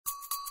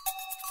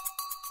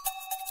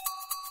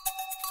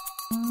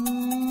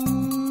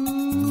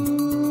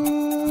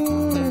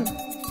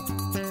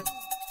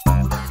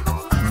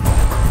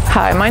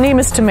Hi, my name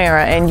is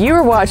Tamara, and you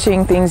are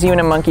watching Things You and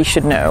a Monkey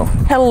Should Know.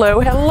 Hello,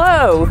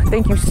 hello!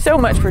 Thank you so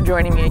much for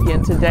joining me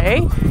again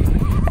today.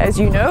 As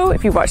you know,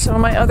 if you've watched some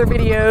of my other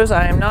videos,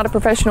 I am not a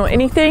professional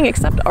anything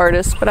except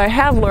artist, but I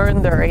have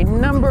learned there are a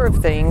number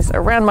of things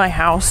around my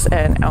house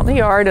and out in the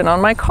yard and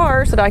on my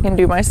cars that I can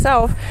do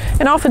myself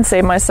and often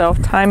save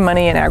myself time,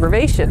 money, and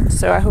aggravation.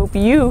 So I hope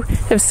you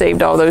have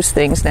saved all those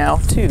things now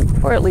too,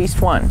 or at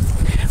least one.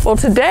 Well,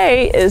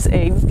 today is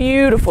a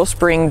beautiful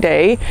spring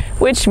day,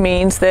 which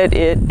means that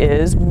it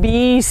is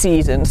bee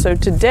season. So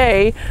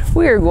today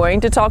we are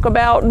going to talk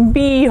about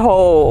bee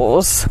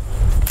holes.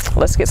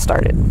 Let's get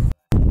started.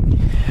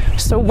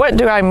 So what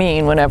do I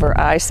mean whenever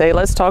I say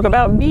let's talk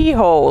about bee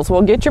holes?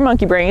 Well, get your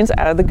monkey brains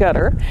out of the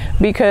gutter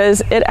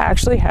because it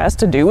actually has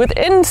to do with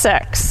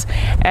insects.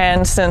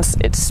 And since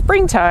it's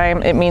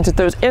springtime, it means that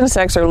those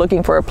insects are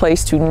looking for a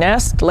place to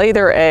nest, lay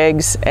their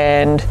eggs,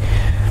 and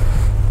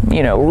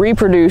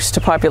reproduce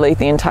to populate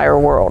the entire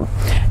world.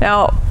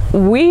 Now,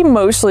 we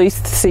mostly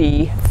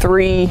see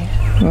three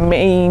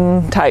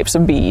main types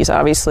of bees.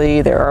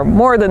 Obviously, there are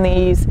more than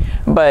these,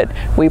 but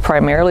we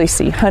primarily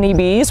see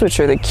honeybees,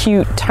 which are the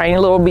cute, tiny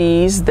little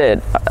bees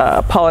that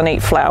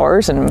pollinate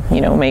flowers and,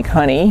 make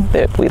honey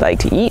that we like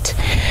to eat.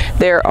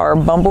 There are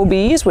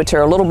bumblebees, which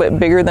are a little bit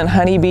bigger than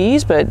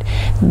honeybees, but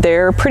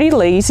they're pretty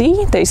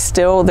lazy. They're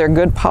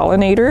good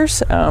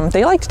pollinators.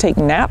 They like to take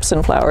naps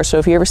in flowers, so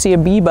if you ever see a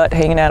bee butt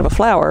hanging out of a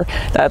flower,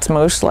 that's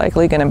most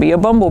likely going to be a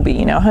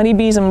bumblebee. Now,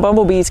 honeybees and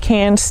bumblebees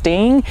can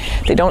sting.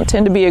 They don't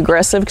tend to be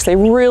aggressive because they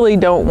really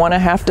don't want to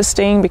have to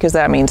sting because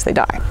that means they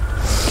die.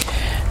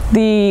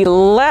 The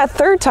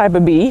third type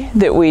of bee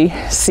that we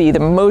see the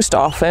most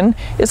often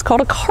is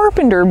called a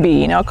carpenter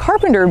bee. Now,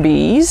 carpenter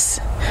bees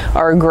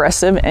are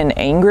aggressive and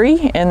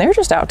angry, and they're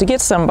just out to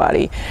get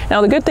somebody.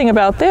 Now, the good thing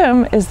about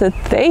them is that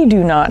they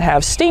do not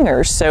have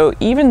stingers, so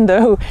even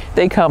though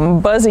they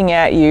come buzzing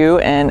at you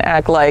and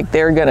act like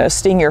they're gonna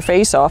sting your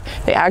face off,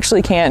 they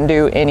actually can't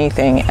do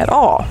anything at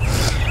all.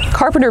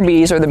 Carpenter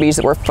bees are the bees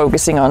that we're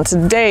focusing on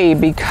today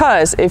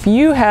because if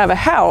you have a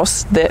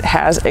house that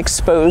has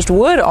exposed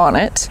wood on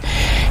it,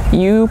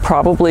 you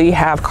probably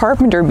have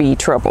carpenter bee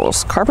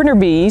troubles. Carpenter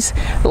bees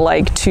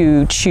like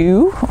to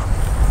chew.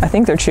 I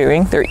think they're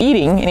chewing. They're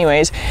eating.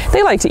 Anyways,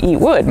 they like to eat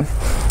wood.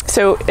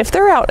 So if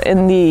they're out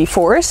in the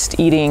forest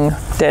eating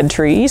dead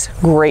trees,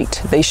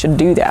 great, they should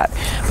do that.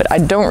 But I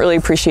don't really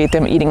appreciate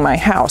them eating my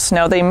house.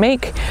 Now, they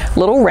make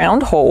little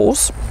round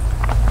holes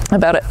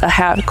about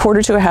a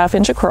quarter to a half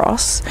inch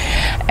across,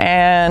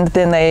 and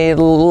then they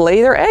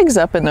lay their eggs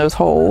up in those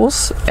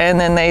holes, and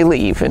then they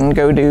leave and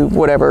go do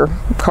whatever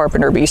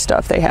carpenter bee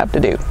stuff they have to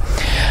do.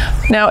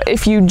 Now,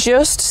 if you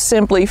just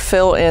simply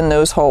fill in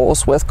those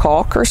holes with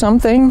caulk or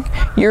something,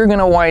 you're going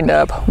to wind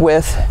up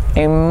with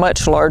a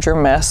much larger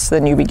mess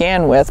than you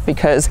began with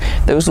because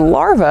those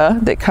larvae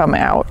that come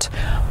out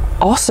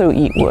also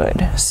eat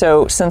wood.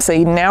 So since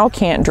they now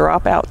can't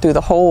drop out through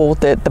the hole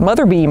that the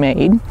mother bee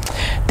made,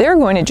 they're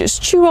going to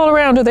just chew all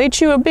around, or they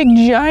chew a big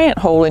giant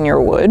hole in your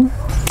wood.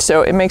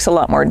 So it makes a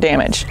lot more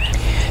damage.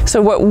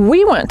 So what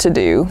we want to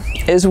do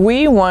is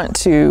we want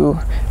to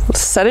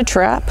set a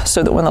trap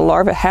so that when the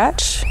larvae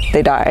hatch,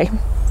 they die.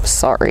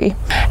 Sorry.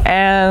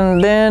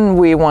 And then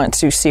we want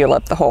to seal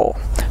up the hole.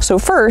 So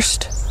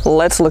first,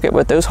 let's look at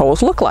what those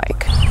holes look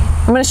like.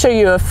 I'm going to show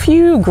you a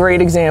few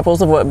great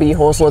examples of what bee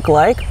holes look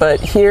like,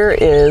 but here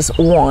is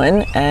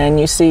one, and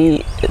you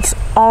see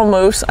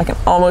I can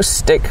almost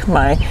stick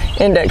my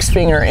index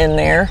finger in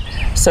there.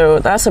 So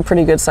that's a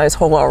pretty good size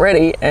hole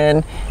already,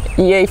 and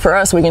yay for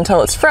us, we can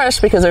tell it's fresh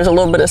because there's a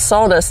little bit of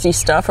sawdusty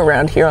stuff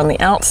around here on the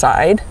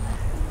outside.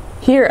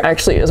 Here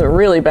actually is a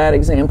really bad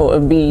example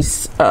of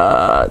bees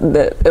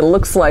that it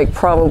looks like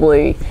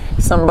probably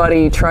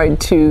somebody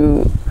tried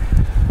to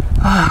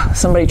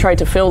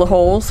fill the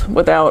holes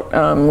without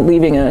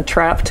leaving a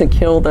trap to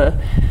kill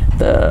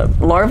the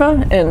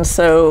larva, and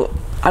so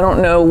I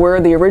don't know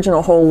where the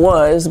original hole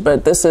was,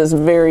 but this is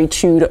very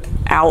chewed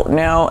out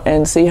now,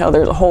 and see how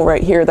there's a hole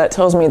right here? That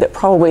tells me that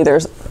probably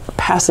there's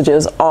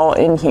passages all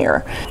in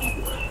here.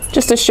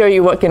 Just to show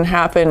you what can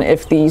happen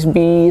if these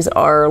bees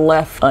are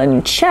left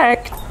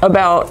unchecked,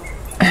 about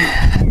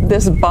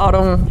this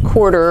bottom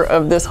quarter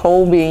of this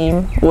whole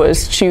beam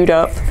was chewed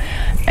up,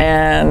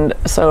 and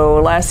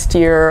so last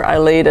year I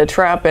laid a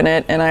trap in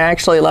it and I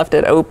actually left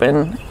it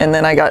open, and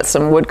then I got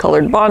some wood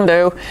colored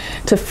Bondo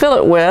to fill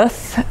it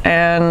with,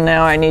 and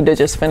now I need to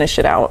just finish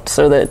it out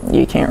so that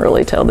you can't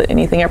really tell that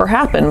anything ever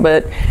happened.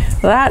 But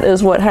that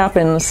is what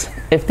happens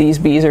if these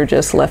bees are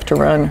just left to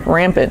run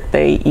rampant.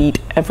 They eat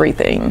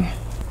everything.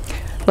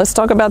 Let's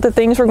talk about the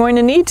things we're going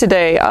to need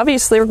today.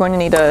 Obviously, we're going to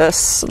need a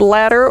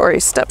ladder or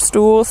a step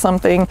stool,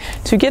 something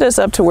to get us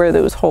up to where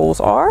those holes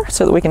are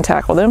so that we can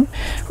tackle them.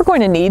 We're going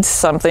to need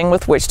something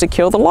with which to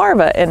kill the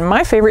larva. And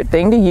my favorite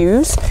thing to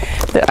use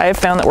that I have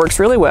found that works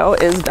really well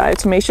is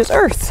diatomaceous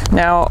earth.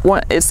 Now,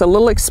 it's a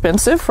little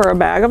expensive for a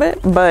bag of it,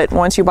 but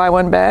once you buy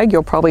one bag,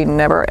 you'll probably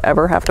never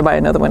ever have to buy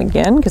another one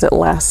again because it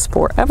lasts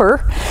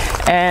forever.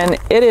 And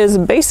it is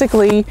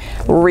basically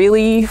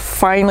really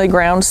finely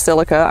ground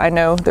silica. I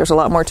know there's a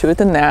lot more to it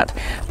than that,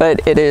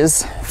 but it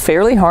is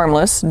fairly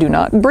harmless. Do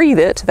not breathe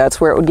it.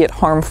 That's where it would get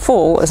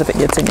harmful, as if it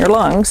gets in your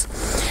lungs.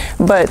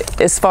 But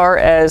as far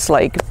as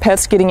like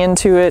pets getting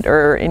into it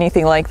or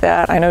anything like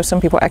that, I know some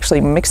people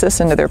actually mix this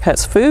into their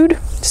pet's food,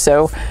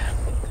 so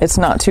it's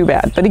not too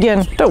bad. But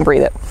again, don't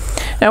breathe it.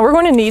 Now we're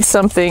going to need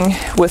something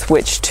with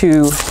which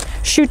to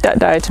shoot that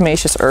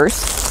diatomaceous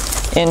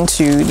earth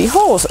into the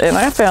holes, and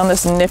I found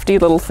this nifty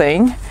little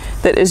thing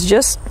that is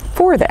just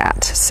for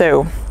that.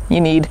 So you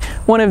need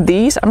one of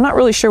these. I'm not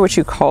really sure what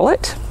you call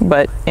it,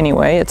 but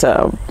anyway, it's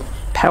a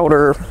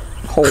powder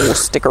hole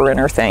sticker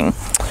inner thing.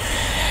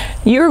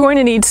 You're going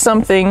to need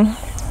something,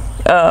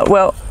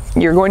 well,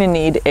 you're going to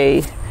need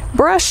a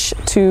brush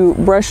to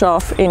brush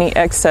off any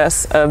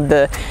excess of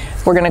the,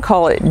 we're going to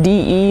call it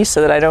DE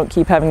so that I don't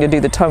keep having to do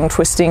the tongue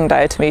twisting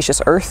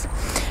diatomaceous earth.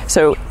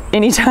 So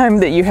anytime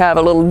that you have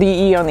a little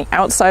DE on the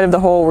outside of the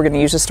hole, we're going to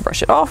use this to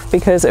brush it off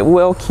because it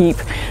will keep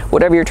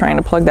whatever you're trying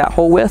to plug that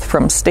hole with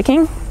from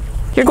sticking.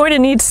 You're going to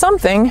need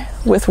something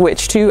with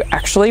which to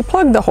actually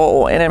plug the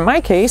hole, and in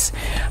my case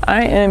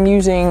I am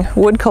using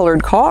wood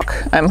colored caulk.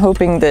 I'm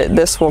hoping that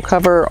this will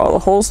cover all the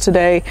holes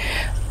today.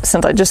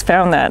 Since I just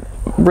found that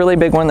really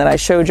big one that I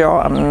showed y'all,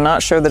 I'm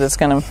not sure that it's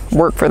going to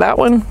work for that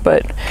one,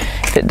 but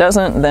if it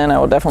doesn't, then I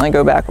will definitely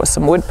go back with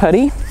some wood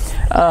putty.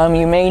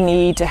 You may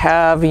need to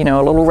have, you know,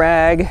 a little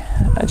rag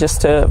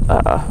just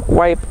to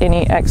wipe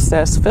any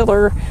excess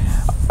filler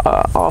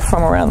off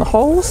from around the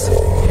holes.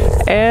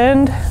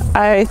 And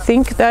I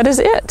think that is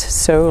it.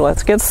 So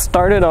let's get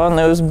started on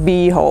those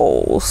bee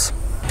holes.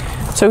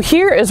 So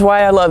here is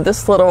why I love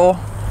this little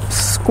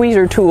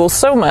squeezer tool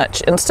so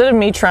much. Instead of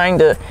me trying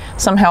to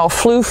somehow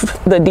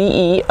floof the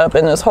DE up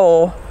in this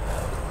hole,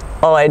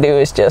 all I do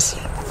is just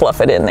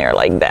fluff it in there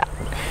like that.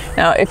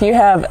 Now, if you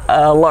have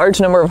a large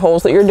number of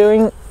holes that you're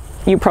doing,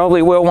 you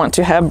probably will want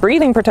to have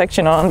breathing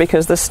protection on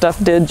because this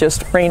stuff did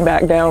just rain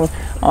back down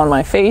on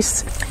my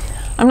face.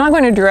 I'm not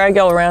going to drag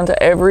y'all around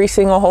to every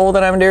single hole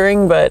that I'm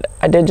doing, but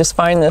I did just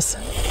find this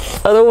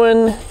other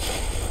one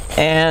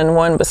and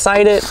one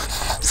beside it.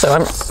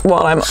 So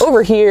while I'm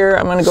over here,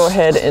 I'm going to go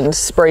ahead and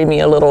spray me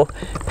a little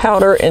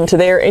powder into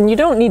there. And you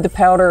don't need the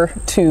powder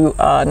to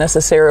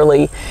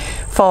necessarily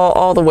fall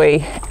all the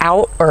way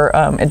out, or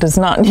it does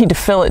not need to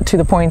fill it to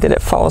the point that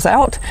it falls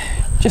out.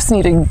 Just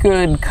need a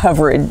good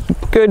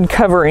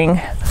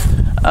covering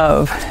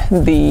of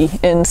the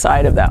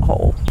inside of that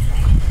hole.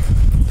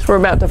 So we're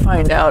about to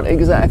find out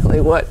exactly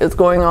what is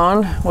going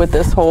on with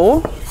this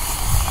hole.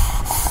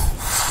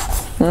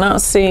 I'm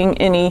not seeing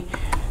any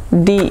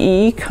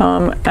DE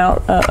come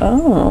out,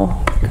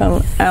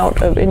 come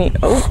out of any,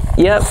 oh,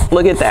 yep,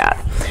 look at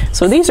that.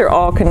 So these are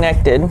all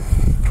connected.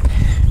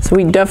 So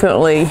we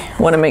definitely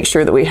want to make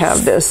sure that we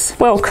have this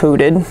well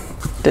coated.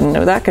 Didn't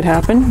know that could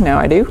happen, now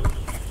I do.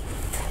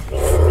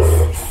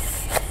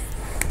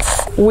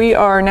 We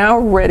are now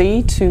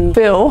ready to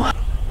fill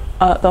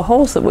the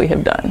holes that we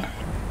have done.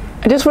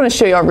 I just want to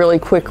show y'all really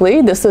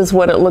quickly. This is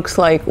what it looks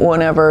like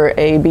whenever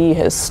a bee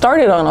has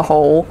started on a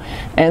hole,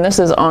 and this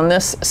is on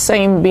this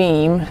same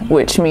beam,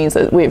 which means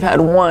that we've had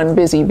one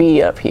busy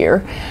bee up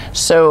here.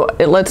 So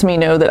it lets me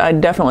know that I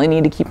definitely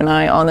need to keep an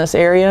eye on this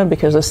area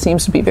because this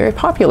seems to be very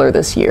popular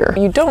this year.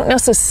 You don't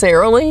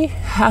necessarily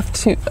have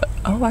to,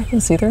 oh, I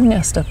can see their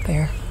nest up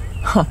there.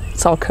 Huh,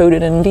 it's all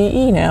coated in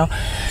DE now.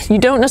 You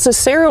don't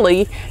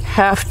necessarily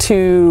have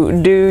to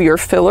do your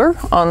filler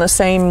on the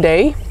same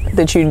day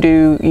that you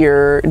do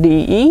your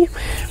DE.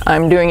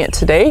 I'm doing it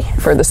today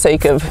for the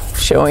sake of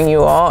showing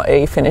you all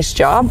a finished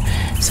job.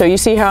 So you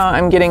see how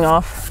I'm getting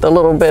off the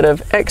little bit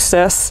of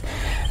excess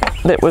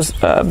that was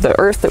the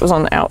earth that was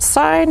on the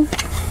outside.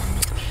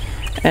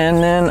 And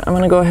then I'm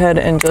going to go ahead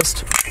and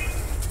just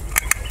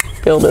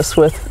fill this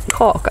with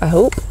caulk, I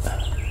hope.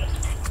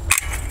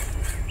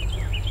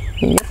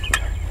 Yep.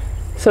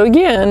 So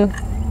again,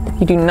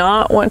 you do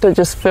not want to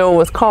just fill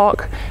with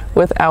caulk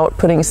without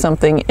putting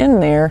something in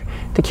there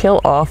to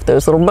kill off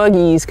those little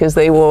buggies, because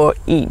they will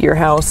eat your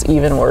house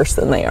even worse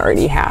than they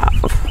already have.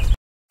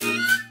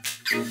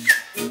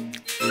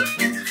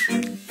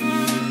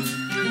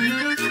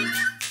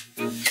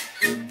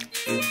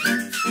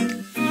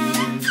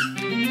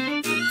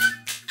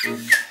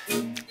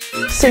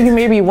 So you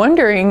may be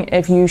wondering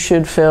if you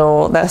should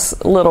fill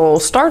this little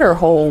starter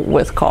hole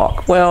with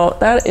caulk. Well,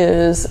 that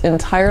is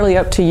entirely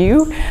up to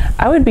you.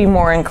 I would be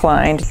more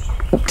inclined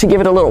to give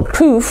it a little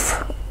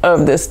poof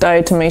of this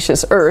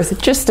diatomaceous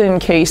earth, just in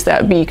case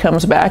that bee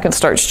comes back and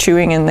starts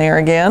chewing in there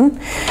again.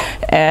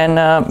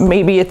 And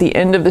maybe at the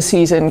end of the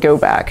season, go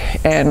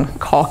back and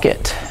caulk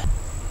it.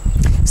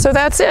 So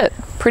that's it.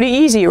 Pretty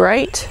easy,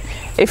 right?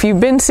 if you've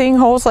been seeing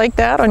holes like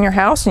that on your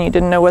house and you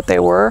didn't know what they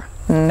were,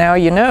 now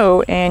you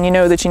know, and you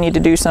know that you need to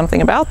do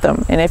something about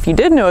them. And if you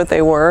did know what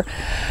they were,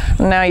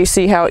 now you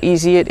see how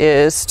easy it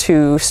is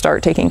to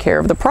start taking care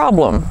of the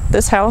problem.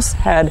 This house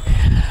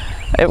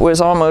it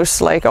was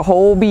almost like a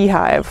whole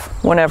beehive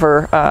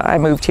whenever I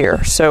moved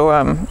here.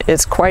 So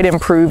it's quite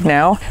improved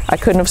now. I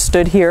couldn't have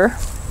stood here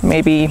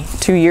maybe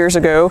 2 years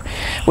ago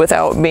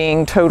without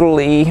being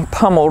totally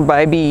pummeled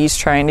by bees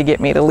trying to get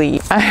me to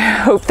leave. I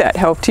hope that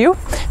helped you.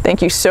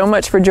 Thank you so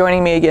much for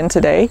joining me again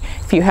today.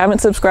 If you haven't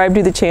subscribed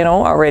to the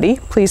channel already,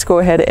 please go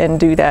ahead and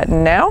do that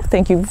now.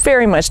 Thank you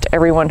very much to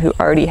everyone who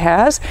already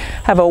has.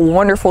 Have a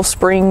wonderful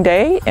spring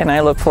day, and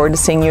I look forward to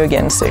seeing you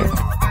again soon.